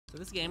So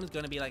this game is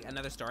gonna be like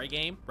another story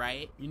game,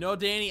 right? You know,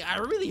 Danny, I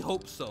really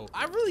hope so.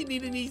 I really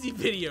need an easy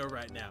video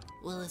right now.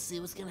 Well, let's see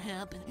what's gonna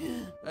happen.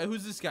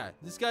 Who's this guy?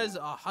 This guy's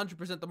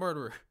 100% the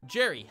murderer.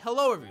 Jerry,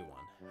 hello everyone.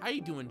 How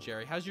you doing,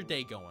 Jerry? How's your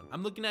day going?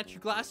 I'm looking at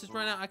your glasses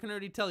right now. I can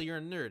already tell you're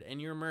a nerd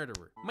and you're a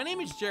murderer. My name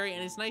is Jerry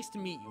and it's nice to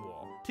meet you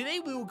all. Today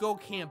we will go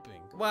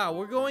camping. Wow,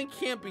 we're going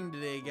camping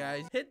today,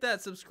 guys. Hit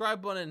that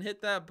subscribe button and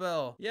hit that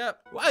bell. Yep.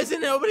 Why isn't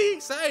nobody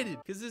excited?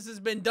 Because this has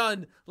been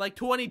done like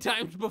 20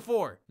 times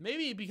before.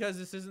 Maybe because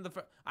this isn't the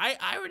first. I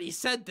already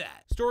said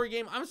that. Story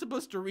game, I'm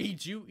supposed to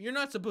read you. You're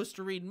not supposed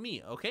to read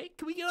me, okay?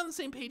 Can we get on the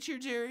same page here,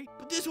 Jerry?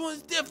 But this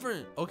one's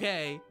different.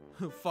 Okay.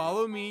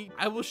 Follow me.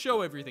 I will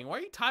show everything. Why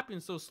are you typing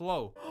so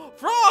slow?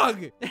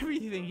 Frog!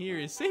 Everything here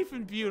is safe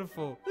and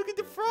beautiful. Look at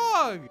the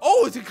frog.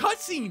 Oh, it's a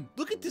cutscene.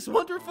 Look at this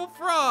wonderful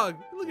frog.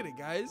 Look at it,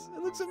 guys.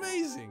 It looks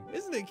amazing.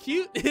 Isn't it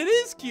cute? It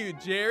is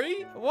cute,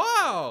 Jerry.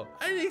 Wow.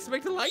 I didn't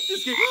expect to like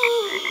this game.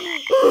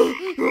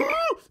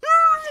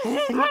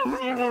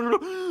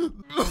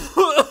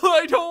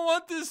 I don't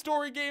want this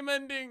story game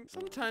ending.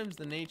 Sometimes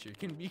the nature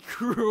can be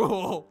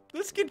cruel.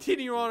 Let's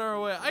continue on our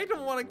way. I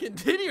don't want to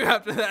continue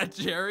after that,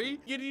 Jerry.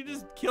 Can you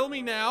just kill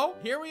me now?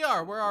 Here we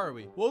are. Where are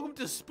we? Welcome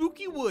to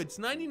Spooky Woods,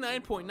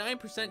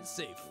 99.9%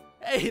 safe.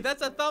 Hey,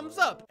 that's a thumbs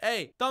up.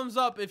 Hey, thumbs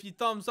up if you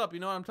thumbs up. You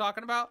know what I'm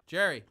talking about?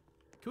 Jerry,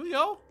 can we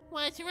go?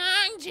 What's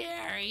wrong,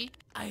 Jerry?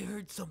 I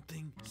heard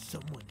something.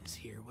 Someone is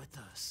here with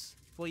us.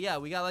 Well, yeah,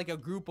 we got like a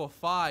group of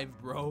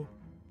 5, bro.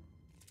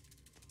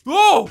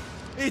 Whoa!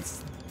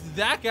 It's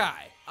that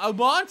guy. A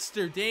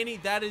monster, Danny.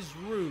 That is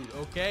rude,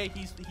 okay?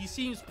 He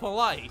seems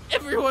polite.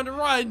 Everyone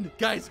run!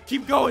 Guys,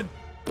 keep going.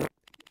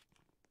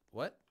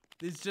 What?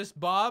 It's just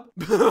Bob?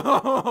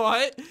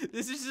 What?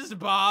 This is just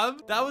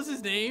Bob? That was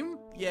his name?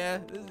 Yeah,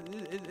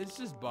 it's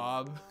just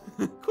Bob.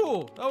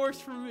 Cool, that works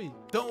for me.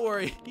 Don't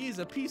worry, he's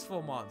a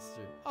peaceful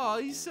monster. Oh,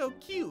 he's so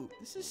cute.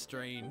 This is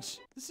strange.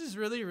 This is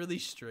really, really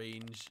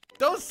strange.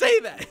 Don't say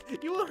that.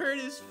 You will hurt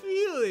his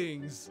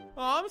feelings.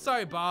 Oh, I'm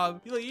sorry,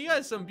 Bob. Look, you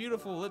got some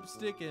beautiful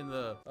lipstick and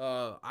the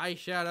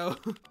eyeshadow,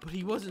 but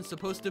he wasn't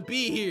supposed to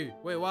be here.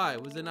 Wait, why?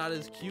 Was it not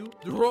as cute?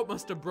 The rope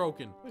must have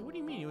broken. Wait, what do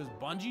you mean? He was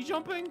bungee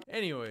jumping?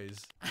 Anyways,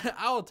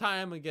 I'll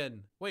tie him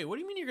again. Wait, what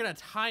do you mean you're gonna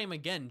tie him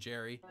again,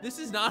 Jerry? This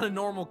is not a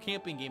normal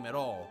camping game at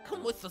all.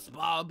 Come with us,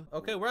 Bob.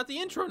 Okay, we're at the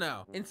intro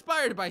now.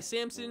 Inspired by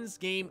Samson's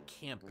game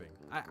Camping.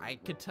 I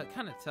could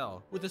kind of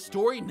tell. With a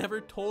story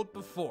never told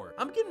before.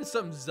 I'm getting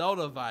some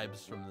Zelda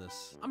vibes from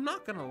this. I'm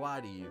not gonna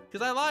lie to you,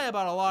 because I lie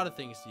about a lot of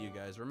things to you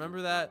guys.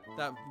 Remember that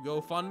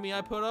GoFundMe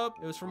I put up?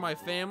 It was for my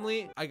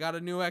family. I got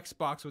a new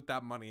Xbox with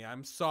that money.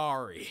 I'm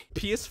sorry.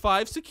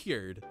 PS5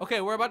 secured.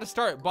 Okay, we're about to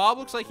start. Bob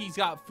looks like he's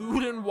got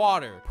food and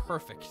water.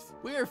 Perfect.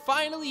 We are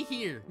finally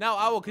here. Now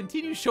I will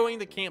continue showing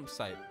the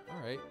campsite. All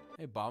right.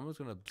 Hey, Bob, I'm just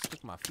gonna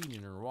stick my feet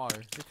in her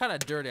water. You're kind of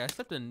dirty. I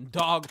stepped in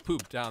dog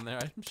poop down there.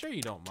 I'm sure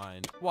you don't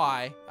mind.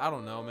 Why? I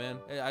don't know, man.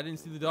 I didn't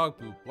see the dog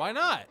poop. Why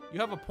not? You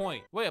have a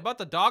point. Wait, about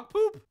the dog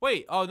poop?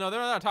 Wait, oh no,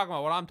 they're not talking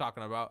about what I'm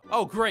talking about.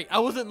 Oh, great. I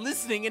wasn't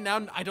listening and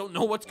now I don't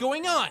know what's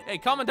going on. Hey,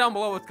 comment down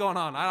below what's going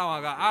on.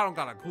 I don't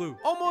got a clue.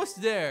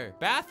 Almost there.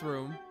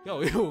 Bathroom.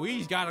 Yo,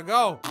 we gotta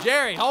go.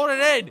 Jerry, hold it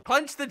in.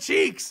 Clench the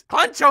cheeks.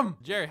 Clench them.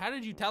 Jerry, how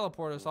did you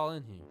teleport us all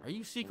in here? Are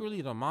you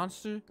secretly the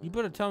monster? You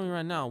better tell me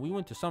right now. We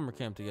went to summer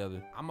camp together.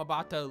 I'm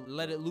about to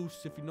let it loose,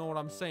 if you know what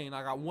I'm saying.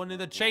 I got one in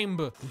the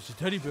chamber. It's a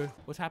teddy bear.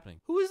 What's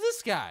happening? Who is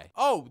this guy?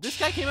 Oh, this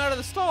guy came out of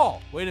the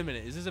stall. Wait a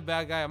minute. Is this a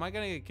bad guy? Am I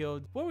gonna get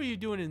killed? What were you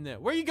doing in there?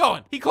 Where are you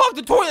going? He clogged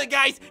the toilet,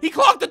 guys. He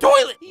clogged the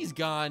toilet. He's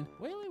gone.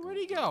 Wait, where'd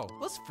he go?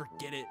 Let's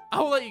forget it.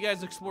 I'll let you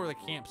guys explore the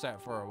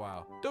campsite for a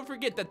while. Don't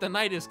forget that the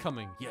night is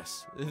coming.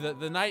 Yes,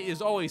 the night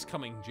is always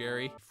coming,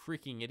 Jerry.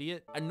 Freaking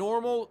idiot. A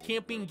normal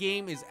camping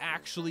game is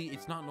actually,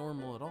 it's not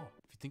normal at all.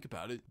 Think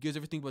about it. You guys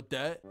ever think about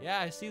that? Yeah,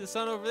 I see the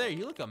sun over there.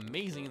 You look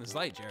amazing in this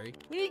light, Jerry.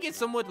 We need to get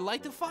some wood to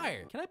light the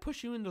fire. Can I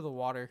push you into the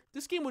water?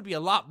 This game would be a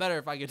lot better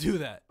if I could do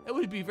that. It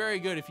would be very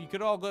good if you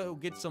could all go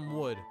get some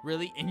wood.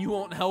 Really? And you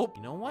won't help?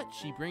 You know what?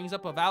 She brings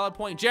up a valid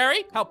point.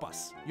 Jerry, help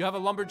us. You have a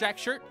lumberjack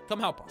shirt? Come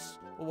help us.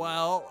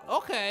 Well,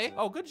 okay.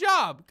 Oh, good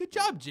job. Good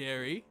job,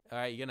 Jerry. All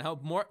right, you gonna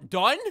help more?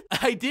 Done?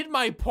 I did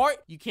my part.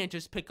 You can't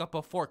just pick up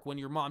a fork when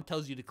your mom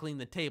tells you to clean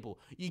the table.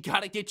 You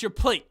gotta get your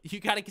plate.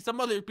 You gotta get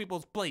some other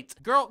people's plates.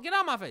 Girl, get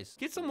out of my face.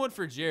 Get some wood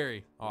for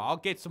Jerry. Oh, I'll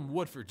get some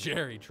wood for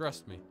Jerry.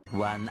 Trust me.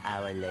 1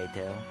 hour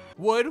later.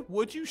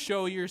 Would you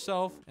show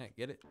yourself? Hey,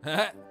 get it?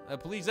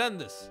 Please end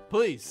this.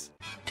 Please.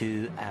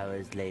 2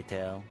 hours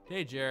later.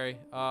 Hey, Jerry.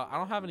 I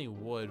don't have any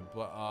wood,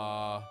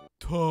 but,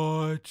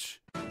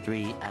 touch.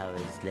 3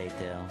 hours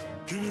later.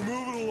 Can you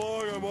move it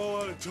along? I'm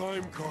all out of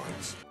time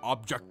cards.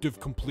 Objective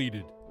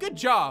completed. Good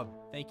job.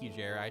 Thank you,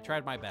 Jerry. I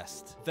tried my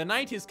best. The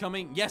night is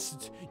coming.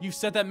 Yes, you've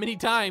said that many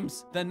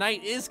times. The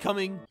night is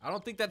coming. I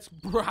don't think that's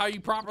how you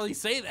properly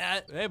say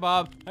that. Hey,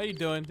 Bob. How you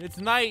doing? It's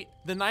night.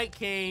 The night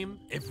came.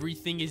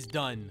 Everything is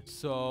done.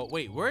 So,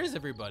 wait, where is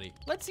everybody?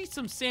 Let's eat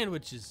some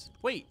sandwiches.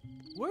 Wait,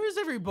 where is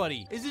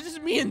everybody? Is it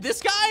just me and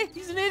this guy?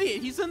 He's an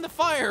idiot. He's in the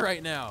fire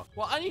right now.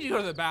 Well, I need to go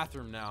to the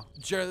bathroom now.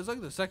 Jerry, that's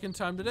like the second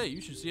time today. You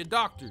should see a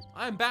doctor.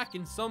 I'm back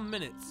in some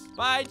minutes.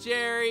 Bye,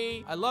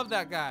 Jerry. I love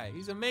that guy.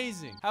 He's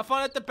amazing. Have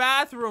fun at the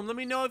bathroom. Let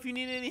me know if you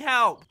need any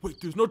help.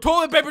 Wait, there's no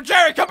toilet paper.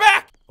 Jerry, come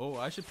back. Oh,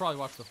 I should probably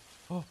watch the...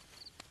 Oh,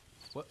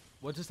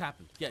 what just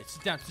happened? Yeah,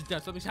 sit down,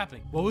 something's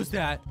happening. What was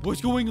that?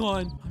 What's going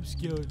on? I'm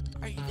scared.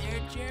 Are you there,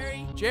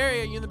 Jerry?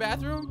 Jerry, are you in the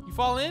bathroom? You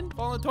fall in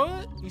the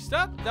toilet? You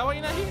stuck? Is that why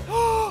you're not here?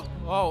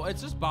 Oh,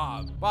 it's just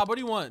Bob. Bob, what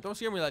do you want? Don't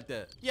scare me like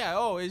that. Yeah,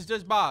 oh, it's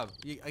just Bob.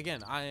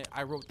 Again,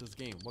 I wrote this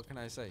game. What can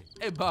I say?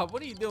 Hey, Bob,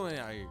 what are you doing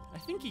out here? I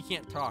think he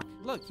can't talk.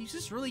 Look, he's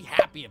just really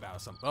happy about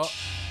something.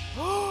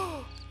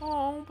 Oh,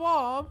 oh,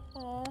 Bob.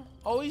 Oh.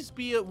 Always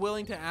be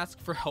willing to ask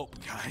for help,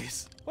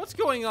 guys. What's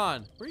going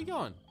on? Where are you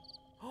going?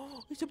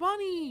 Oh, it's a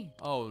bunny.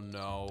 Oh,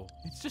 no.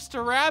 It's just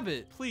a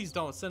rabbit. Please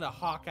don't send a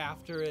hawk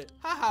after it.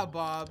 Haha,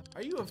 Bob.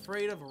 Are you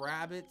afraid of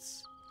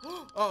rabbits?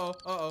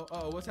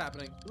 Uh-oh. What's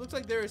happening? It looks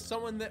like there is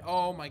someone that...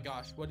 Oh, my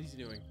gosh. What is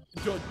he doing?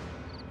 Good.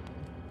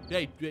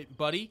 Hey,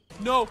 buddy.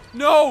 No.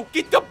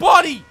 Get the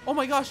buddy. Oh,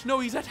 my gosh. No,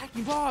 he's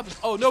attacking Bob.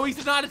 Oh, no,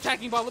 he's not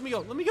attacking Bob. Let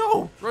me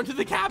go. Run to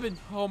the cabin.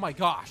 Oh, my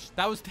gosh.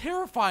 That was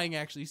terrifying,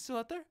 actually. He's still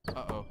out there?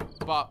 Uh-oh.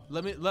 Bob,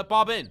 let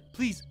Bob in.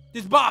 Please.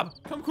 It's Bob.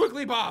 Come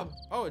quickly, Bob.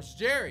 Oh, it's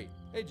Jerry.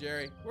 Hey,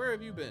 Jerry, where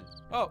have you been?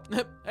 Oh,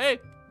 hey,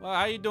 well,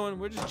 how you doing?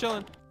 We're just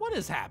chilling. What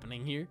is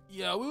happening here?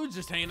 Yeah, we were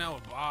just hanging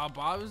out with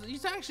Bob.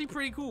 He's actually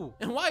pretty cool.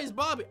 And why is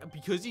Bob?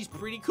 Because he's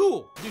pretty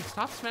cool. Dude,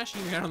 stop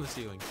smashing your head on the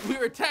ceiling. We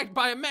were attacked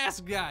by a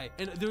masked guy.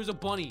 And there was a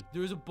bunny.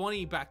 There was a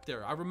bunny back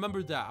there. I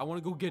remember that. I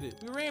want to go get it.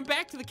 We ran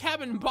back to the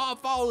cabin and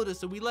Bob followed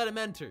us and we let him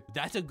enter.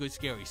 That's a good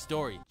scary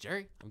story.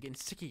 Jerry, I'm getting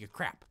sick of your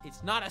crap.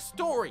 It's not a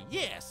story.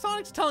 Yeah,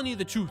 Sonic's telling you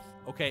the truth.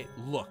 Okay,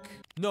 look.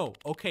 No,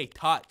 okay,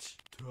 touch.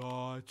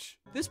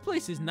 This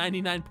place is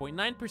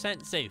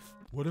 99.9% safe.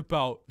 What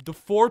about the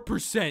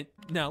 4%?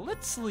 Now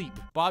let's sleep.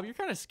 Bob, you're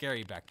kind of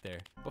scary back there.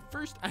 But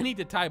first, I need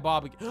to tie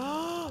Bob again.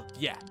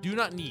 Yeah, do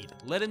not need.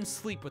 Let him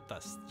sleep with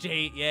us.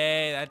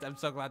 Yay, I'm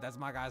so glad that's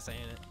my guy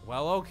saying it.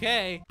 Well,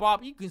 okay.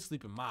 Bob, you can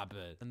sleep in my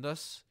bed. And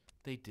thus,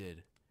 they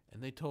did.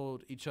 And they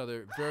told each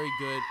other very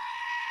good...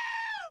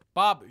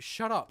 Bob,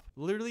 shut up.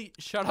 Literally,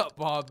 shut up,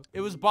 Bob.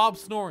 It was Bob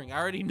snoring. I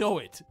already know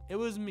it. It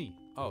was me.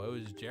 Oh, it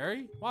was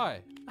Jerry?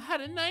 Why? I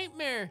had a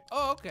nightmare.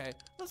 Oh, okay.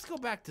 Let's go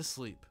back to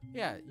sleep.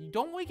 Yeah, you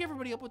don't wake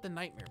everybody up with a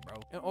nightmare, bro.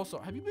 And also,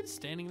 have you been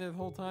standing there the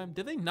whole time?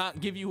 Did they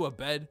not give you a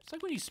bed? It's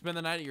like when you spend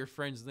the night at your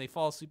friends and they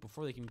fall asleep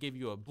before they can give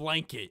you a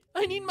blanket.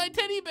 I need my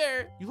teddy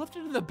bear. You left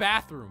it in the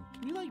bathroom.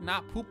 Can you like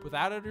not poop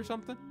without it or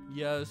something?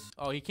 Yes.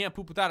 Oh, he can't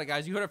poop without it,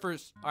 guys. You heard it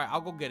first. All right,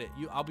 I'll go get it.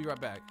 I'll be right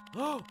back.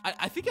 Oh,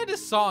 I think I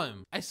just saw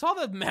him. I saw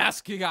the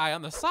masked guy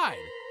on the side.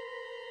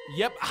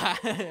 Yep.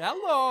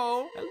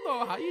 Hello.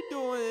 How you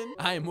doing?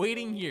 I am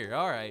waiting here.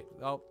 All right.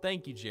 Oh,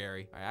 thank you,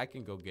 Jerry. All right, I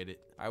can go get it.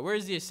 All right,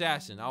 where's the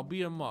assassin? I'll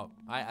beat him up.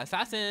 All right,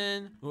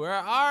 assassin, where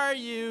are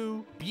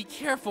you? Be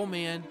careful,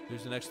 man.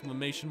 There's an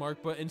exclamation mark,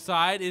 but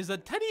inside is a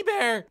teddy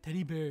bear.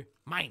 Teddy bear,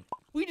 mine.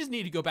 We just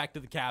need to go back to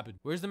the cabin.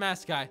 Where's the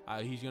masked guy?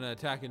 He's gonna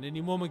attack at any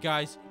moment,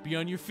 guys. Be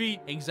on your feet.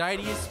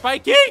 Anxiety is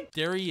spiking.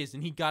 There he is,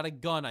 and he got a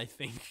gun, I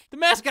think. The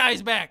masked guy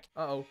is back.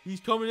 Uh-oh,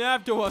 he's coming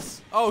after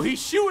us. Oh, he's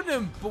shooting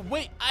him. But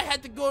wait, I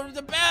had to go to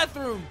the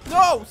bathroom.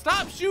 No,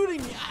 stop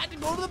shooting me. I had to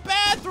go to the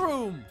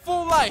bathroom.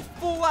 Full life.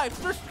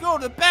 First go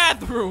to the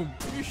bathroom.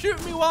 You're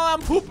shooting me while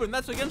I'm pooping.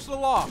 That's against the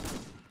law.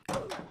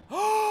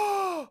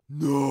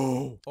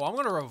 No. Oh, I'm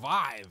gonna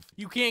revive.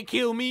 You can't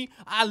kill me.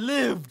 I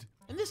lived.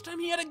 And this time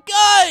he had a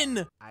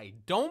gun! I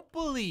don't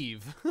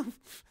believe.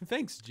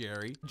 Thanks,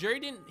 Jerry. Jerry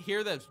didn't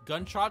hear the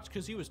gunshots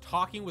because he was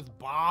talking with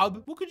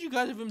Bob. What could you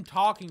guys have been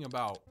talking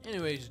about?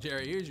 Anyways,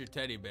 Jerry, here's your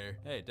teddy bear.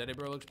 Hey, teddy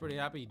bear looks pretty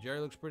happy. Jerry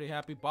looks pretty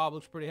happy. Bob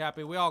looks pretty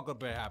happy. We all look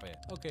pretty happy.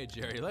 Okay,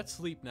 Jerry, let's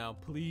sleep now,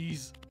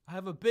 please. I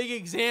have a big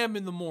exam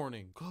in the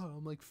morning. God,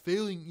 I'm like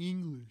failing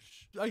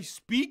English. I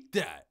speak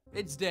that.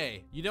 It's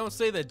day. You don't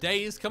say the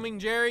day is coming,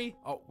 Jerry?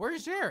 Oh,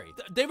 where's Jerry?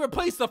 They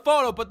replaced the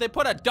photo, but they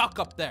put a duck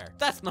up there.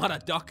 That's not a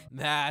duck.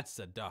 That's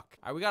a duck.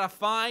 All right, we gotta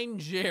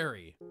find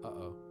Jerry.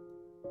 Uh-oh.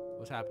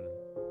 What's happening?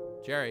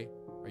 Jerry,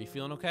 are you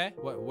feeling okay?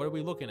 What are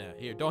we looking at?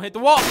 Here, don't hit the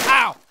wall.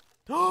 Ow!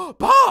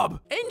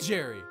 Bob and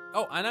Jerry.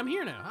 Oh, and I'm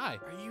here now. Hi.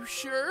 Are you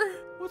sure?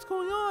 What's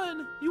going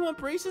on? You want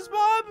braces,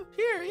 Bob?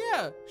 Here,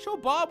 yeah. Show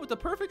Bob with the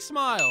perfect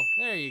smile.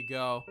 There you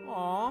go.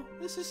 Aw,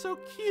 this is so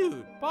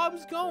cute.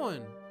 Bob's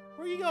going.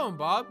 Where are you going,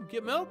 Bob?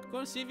 Get milk?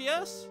 Going to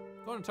CVS?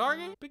 Going to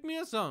Target? Pick me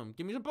up some.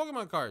 Give me some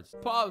Pokemon cards.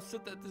 Pop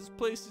said that this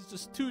place is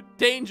just too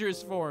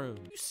dangerous for him.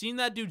 You seen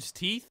that dude's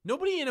teeth?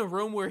 Nobody in a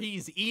room where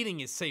he's eating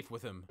is safe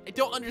with him. I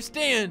don't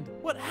understand.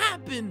 What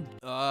happened?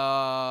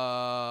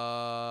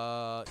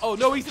 Oh,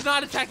 no, he's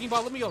not attacking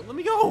Bob. Let me go. Let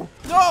me go.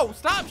 No,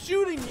 stop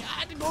shooting. I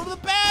had to go to the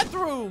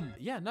bathroom.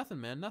 Yeah,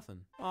 nothing, man. Nothing.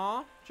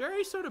 Aw,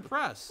 Jerry's so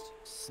depressed.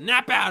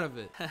 Snap out of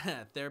it.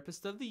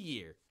 Therapist of the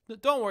year. No,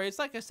 don't worry. It's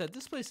like I said,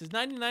 this place is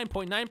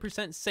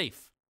 99.9%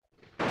 safe.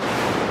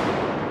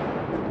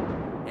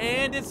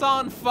 And it's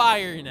on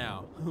fire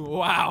now.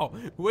 Wow.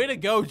 Way to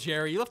go,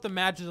 Jerry. You left the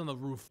matches on the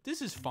roof.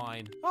 This is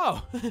fine.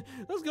 Oh,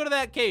 let's go to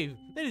that cave.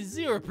 That is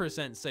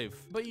 0%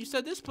 safe. But you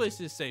said this place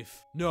is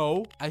safe.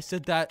 No, I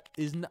said that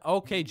is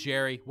okay,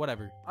 Jerry.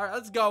 Whatever. All right,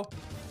 let's go.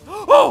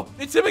 Oh,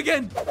 it's him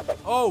again.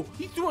 Oh,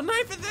 he threw a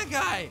knife at that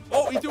guy.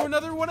 Oh, he threw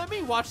another one at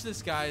me. Watch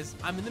this, guys.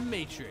 I'm in the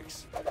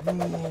Matrix.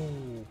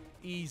 Whoa.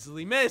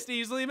 Easily missed.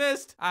 Easily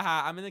missed.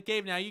 Aha, I'm in the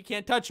cave now. You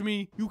can't touch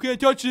me. You can't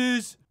touch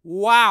this.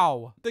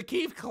 Wow. The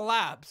cave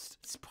collapsed.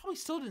 Probably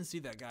still didn't see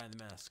that guy in the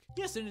mask.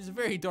 Yes, and it's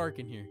very dark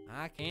in here.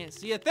 I can't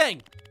see a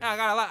thing. I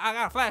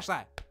got a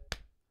flashlight.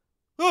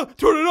 Turn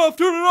it off,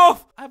 turn it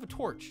off. I have a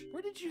torch.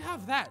 Where did you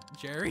have that,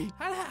 Jerry?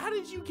 How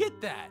did you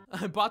get that?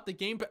 I bought the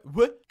game.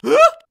 What?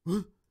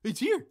 Huh? It's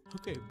here.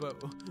 Okay,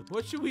 but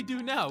what should we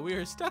do now? We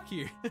are stuck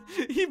here.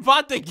 He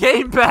bought the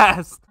game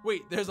pass.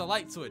 Wait, there's a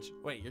light switch.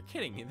 Wait, you're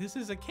kidding me. This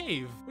is a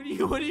cave. What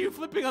are you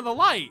flipping on the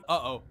light?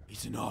 Uh-oh.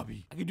 It's an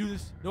obby. I can do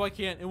this. No, I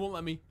can't. It won't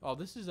let me. Oh,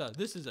 this is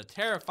a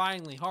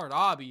terrifyingly hard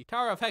obby.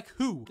 Tower of Heck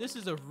who? This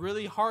is a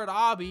really hard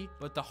obby,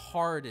 but the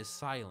hard is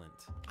silent.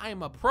 I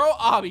am a pro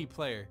obby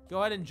player. Go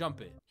ahead and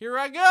jump it. Here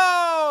I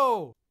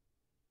go.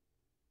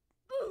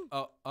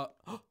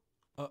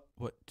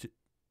 What?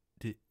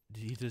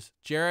 Did he just...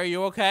 Jerry, are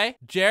you okay?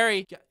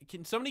 Jerry,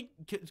 can somebody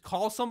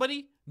call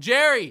somebody?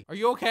 Jerry, are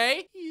you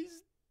okay?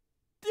 He's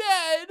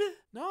dead.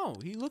 No,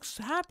 he looks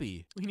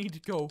happy. We need to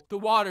go. The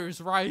water is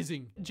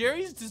rising.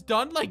 Jerry's just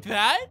done like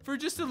that? For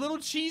just a little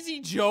cheesy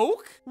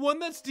joke? One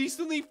that's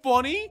decently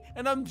funny?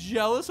 And I'm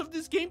jealous of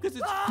this game because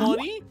it's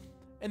funny?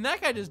 And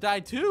that guy just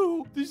died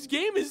too. This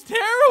game is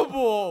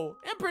terrible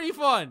and pretty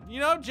fun.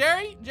 You know,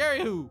 Jerry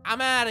who? I'm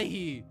out of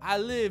here. I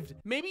lived.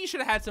 Maybe you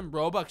should have had some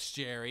Robux,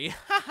 Jerry.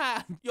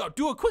 Yo,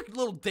 do a quick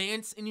little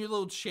dance in your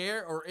little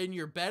chair or in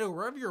your bed or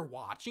wherever you're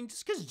watching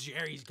just because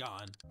Jerry's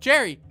gone.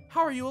 Jerry,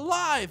 how are you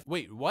alive?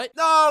 Wait, what?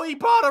 No, he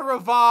bought a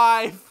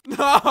revive.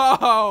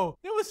 No,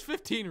 it was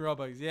 15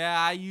 Robux. Yeah,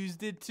 I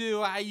used it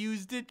too. I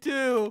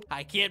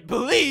can't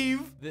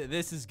believe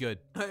this is good.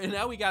 And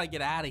now we got to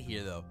get out of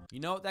here though. You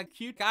know, that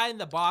cute guy in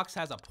the box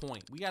has a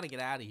point. We gotta get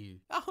out of here.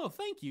 Oh,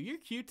 thank you. You're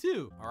cute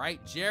too. All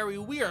right, Jerry,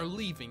 we are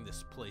leaving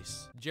this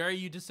place. Jerry,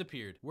 you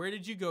disappeared. Where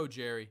did you go,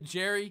 Jerry?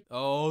 Jerry?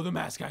 Oh, the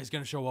mask guy's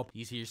gonna show up.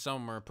 He's here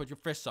somewhere. Put your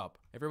fists up.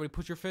 Everybody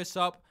put your fists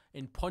up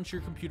and punch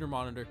your computer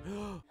monitor.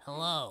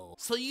 Hello.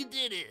 So you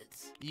did it.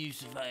 You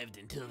survived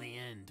until the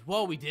end.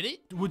 Whoa, we did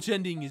it? Which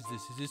ending is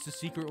this? Is this the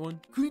secret one?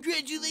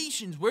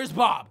 Congratulations. Where's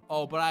Bob?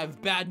 Oh, but I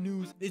have bad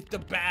news. It's the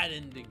bad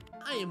ending.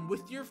 I am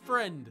with your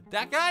friend.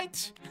 That guy?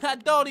 I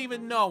don't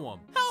even know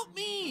him. Help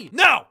me.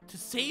 No. To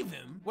save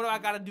him? What do I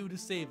gotta do to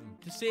save him?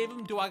 To save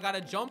him, do I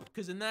gotta jump?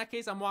 Because in that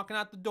case, I'm walking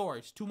out the door.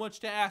 It's too much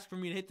to ask for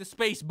me to hit the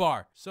space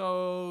bar.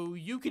 So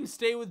you can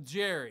stay with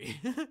Jerry.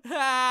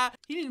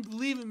 He didn't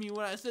believe in me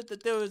when I said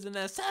that there was an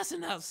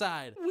assassin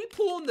outside. We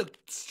pulling the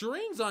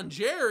strings on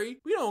Jerry.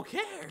 We don't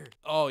care.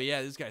 Oh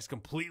yeah, this guy's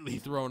completely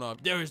thrown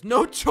up. There is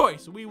no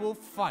choice. We will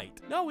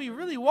fight. No, we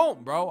really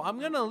won't, bro. I'm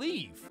gonna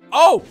leave.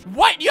 Oh,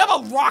 what? You have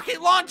a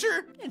rocket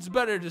launcher? It's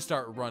better to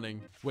start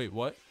running. Wait,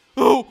 what?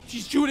 Oh,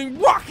 she's shooting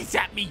rockets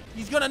at me.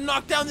 He's gonna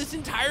knock down this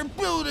entire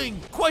building.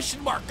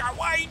 Question mark.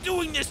 Why are you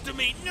doing this to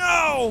me?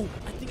 No.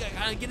 I think I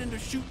gotta get him to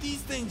shoot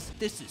these things.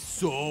 This is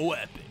so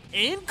epic.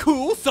 And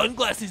cool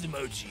sunglasses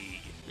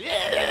emoji.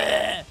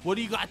 Yeah. What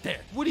do you got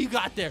there? What do you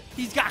got there?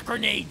 He's got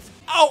grenades.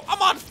 Oh,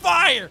 I'm on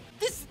fire.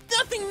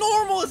 Nothing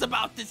normal is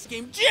about this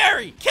game.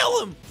 Jerry,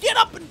 kill him. Get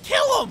up and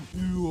kill him.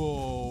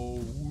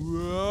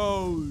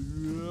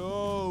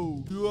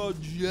 Whoa,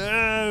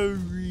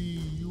 Jerry.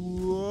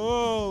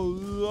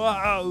 Whoa.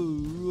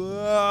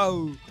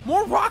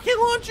 More rocket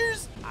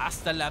launchers?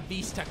 Hasta la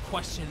vista,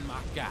 question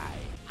mark guy.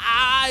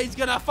 Ah, he's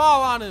gonna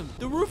fall on him.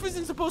 The roof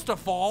isn't supposed to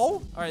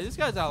fall. All right, this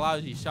guy's a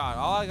lousy shot.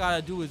 All I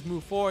gotta do is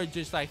move forward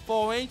just like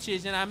 4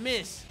 inches and I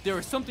miss. There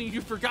was something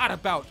you forgot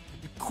about.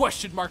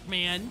 Question mark,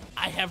 man.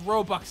 I have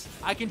Robux.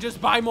 I can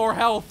just buy more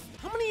health.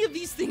 How many of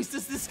these things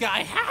does this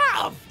guy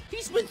have?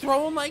 He's been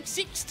throwing like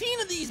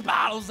 16 of these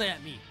bottles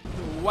at me.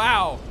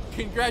 Wow.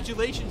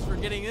 Congratulations for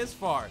getting this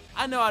far.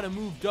 I know how to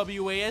move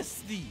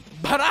WASD,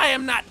 but I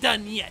am not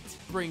done yet.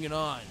 Bring it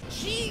on.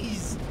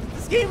 Jeez,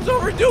 this game's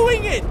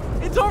overdoing it.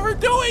 It's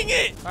overdoing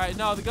it. All right,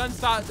 no, the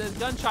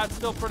gunshot's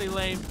still pretty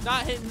lame.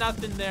 Not hitting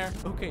nothing there.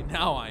 Okay,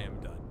 now I am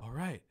done. All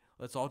right.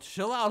 Let's all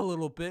chill out a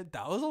little bit.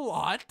 That was a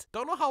lot.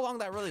 Don't know how long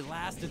that really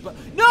lasted, but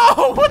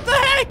no, what the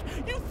heck?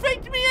 You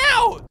faked me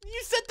out.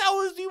 You said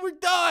you were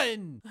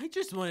done. I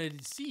just wanted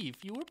to see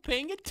if you were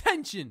paying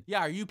attention. Yeah,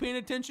 are you paying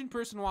attention,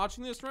 person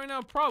watching this right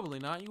now? Probably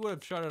not. You would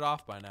have shut it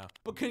off by now.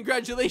 But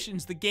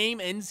congratulations, the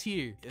game ends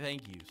here.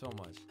 Thank you so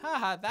much.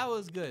 Haha, that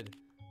was good.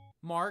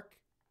 Mark,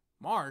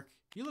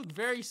 you look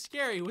very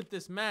scary with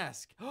this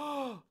mask.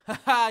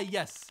 Haha,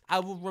 yes, I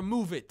will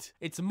remove it.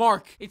 It's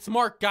Mark,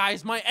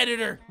 guys, my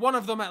editor. One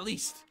of them at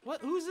least.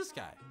 What, who's this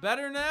guy?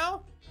 Better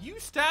now? You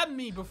stabbed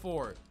me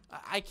before.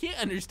 I can't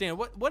understand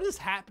what is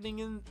happening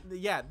in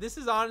yeah, this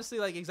is honestly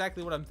like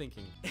exactly what I'm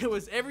thinking. It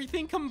was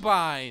everything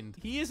combined.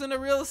 He isn't a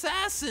real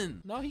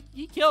assassin. No,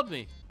 he killed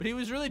me, but he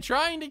was really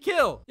trying to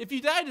kill. If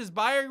you die, just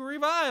buy or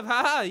revive.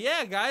 Haha,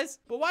 yeah, guys.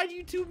 But why do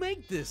you two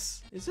make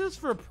this? Is this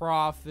for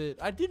profit?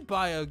 I did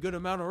buy a good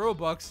amount of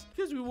Robux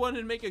because we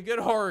wanted to make a good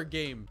horror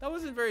game. That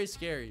wasn't very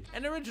scary.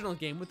 An original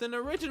game with an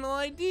original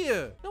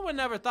idea. No one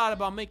ever thought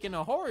about making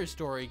a horror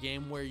story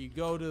game where you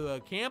go to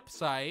a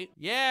campsite.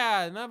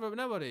 Yeah,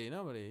 nobody.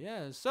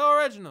 Yeah, so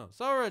original,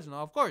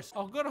 of course.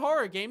 A good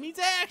horror game needs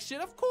action,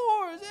 of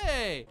course,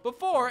 hey.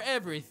 Before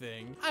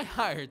everything, I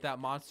hired that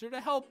monster to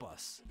help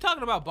us. I'm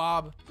talking about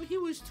Bob, but he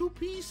was too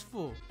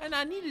peaceful, and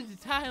I needed to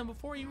tie him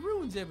before he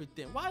ruins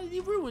everything. Why did he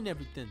ruin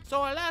everything?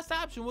 So our last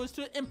option was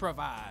to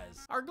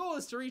improvise. Our goal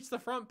is to reach the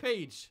front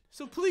page,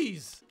 so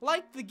please,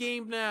 like the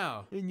game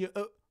now.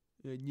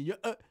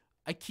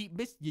 I keep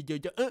missing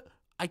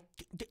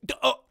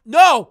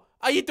no!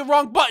 I hit the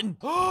wrong button!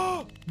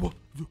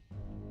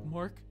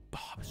 Mark?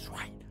 Bob is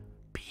right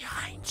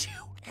behind you.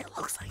 It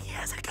looks like he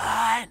has a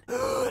gun.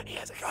 He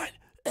has a gun.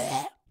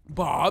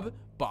 Bob?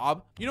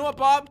 You know what,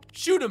 Bob?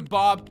 Shoot him,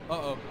 Bob.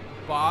 Uh-oh.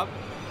 Bob?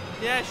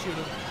 Yeah, shoot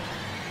him.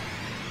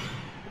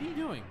 What are you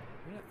doing?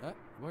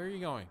 Where are you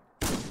going?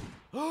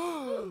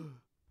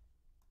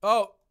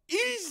 Oh,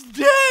 he's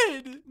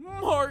dead!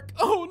 Mark,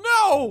 oh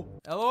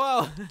no!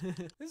 LOL.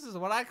 This is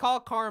what I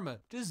call karma.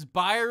 Just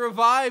buy a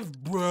revive,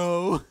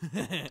 bro.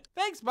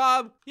 Thanks,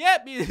 Bob.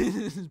 Yep,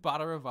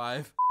 bought a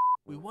revive.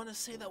 We want to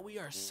say that we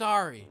are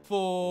sorry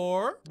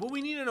for, well,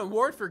 we need an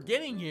award for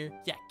getting here.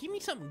 Yeah, give me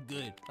something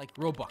good, like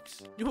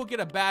Robux. You will get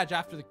a badge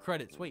after the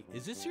credits. Wait,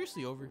 is this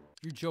seriously over?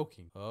 You're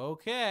joking.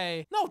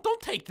 Okay. No,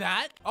 don't take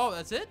that. Oh,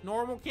 that's it?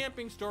 Normal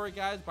camping story,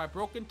 guys, by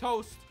Broken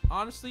Toast.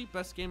 Honestly,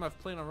 best game I've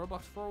played on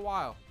Roblox for a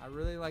while. I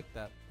really like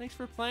that. Thanks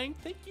for playing.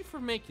 Thank you for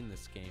making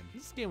this game.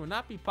 This game would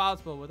not be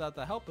possible without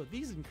the help of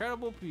these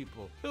incredible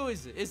people. Who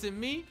is it? Is it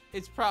me?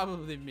 It's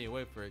probably me.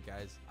 Wait for it,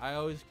 guys. I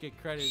always get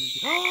credit.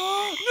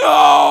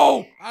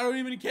 No! I don't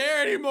even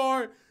care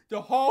anymore.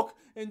 The Hulk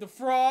and the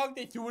frog,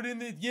 they threw it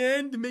in at the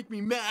end to make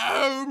me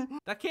mad.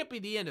 That can't be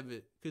the end of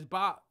it, because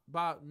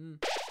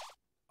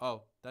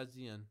oh, that's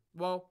the end.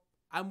 Well,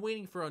 I'm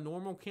waiting for a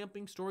normal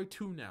camping story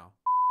 2 now.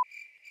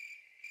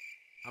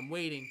 I'm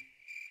waiting.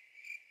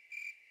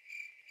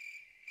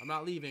 I'm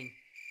not leaving.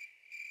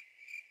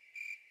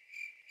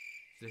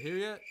 Is it here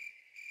yet?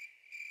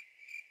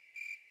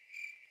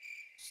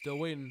 Still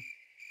waiting.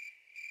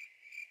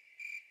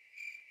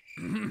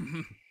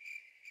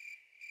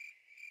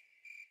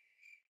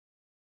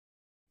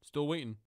 Still waiting.